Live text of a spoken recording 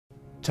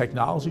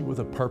Technology with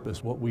a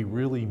purpose. What we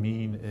really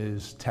mean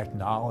is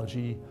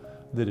technology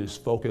that is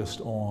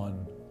focused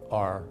on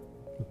our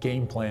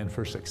game plan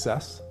for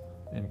success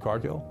in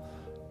Cargill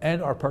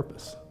and our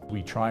purpose.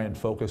 We try and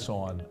focus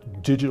on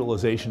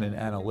digitalization and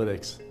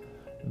analytics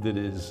that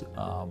is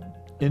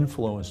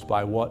influenced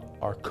by what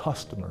our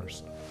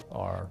customers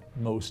are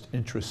most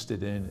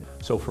interested in.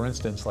 So for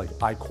instance, like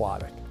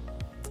iQuatic,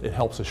 it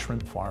helps a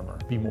shrimp farmer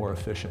be more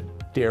efficient.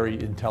 Dairy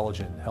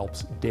Intelligent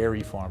helps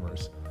dairy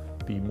farmers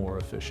be more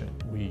efficient.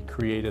 We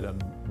created a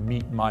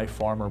Meet My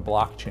Farmer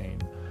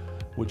blockchain,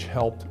 which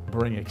helped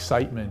bring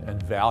excitement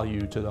and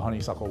value to the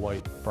Honeysuckle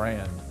White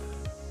brand.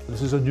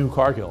 This is a new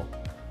Cargill.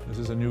 This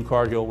is a new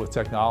Cargill with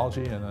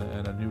technology and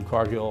a new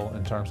Cargill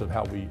in terms of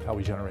how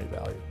we generate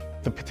value.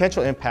 The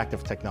potential impact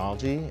of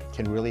technology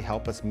can really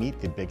help us meet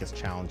the biggest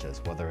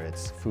challenges, whether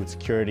it's food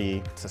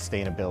security,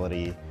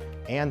 sustainability,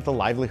 and the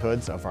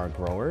livelihoods of our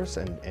growers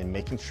and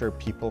making sure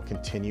people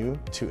continue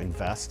to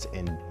invest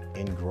in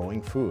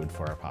growing food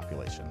for our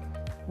population.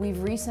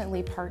 We've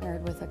recently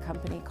partnered with a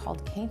company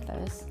called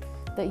Canthus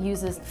that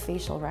uses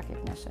facial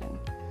recognition.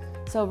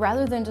 So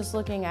rather than just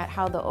looking at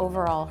how the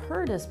overall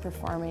herd is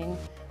performing,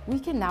 we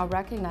can now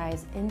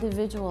recognize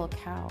individual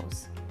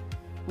cows.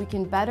 We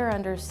can better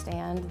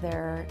understand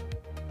their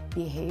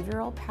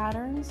behavioral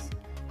patterns,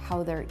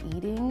 how they're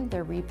eating,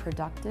 their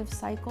reproductive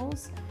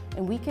cycles,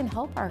 and we can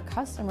help our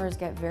customers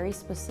get very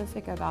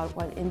specific about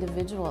what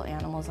individual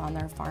animals on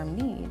their farm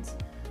needs.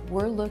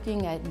 We're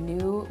looking at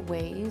new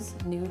ways,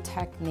 new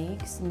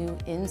techniques, new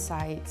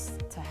insights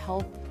to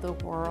help the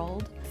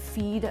world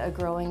feed a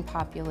growing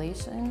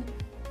population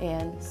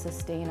and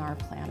sustain our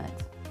planet.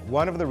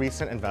 One of the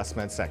recent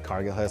investments that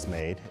Cargill has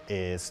made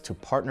is to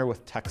partner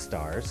with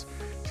Techstars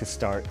to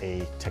start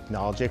a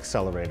technology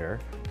accelerator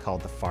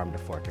called the Farm to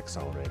Fork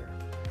Accelerator.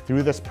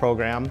 Through this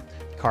program,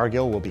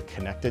 Cargill will be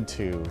connected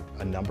to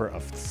a number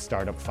of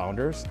startup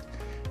founders,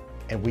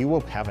 and we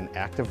will have an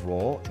active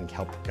role in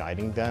help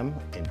guiding them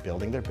in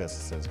building their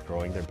businesses,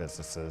 growing their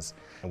businesses,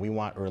 and we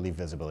want early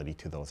visibility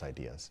to those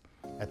ideas.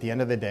 At the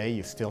end of the day,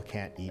 you still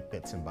can't eat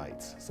bits and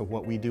bytes. So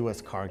what we do as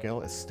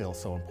Cargill is still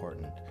so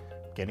important.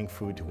 Getting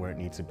food to where it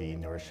needs to be,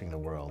 nourishing the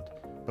world.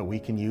 But we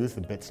can use the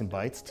bits and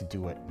bytes to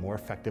do it more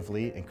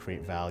effectively and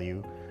create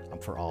value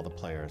for all the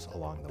players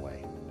along the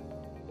way.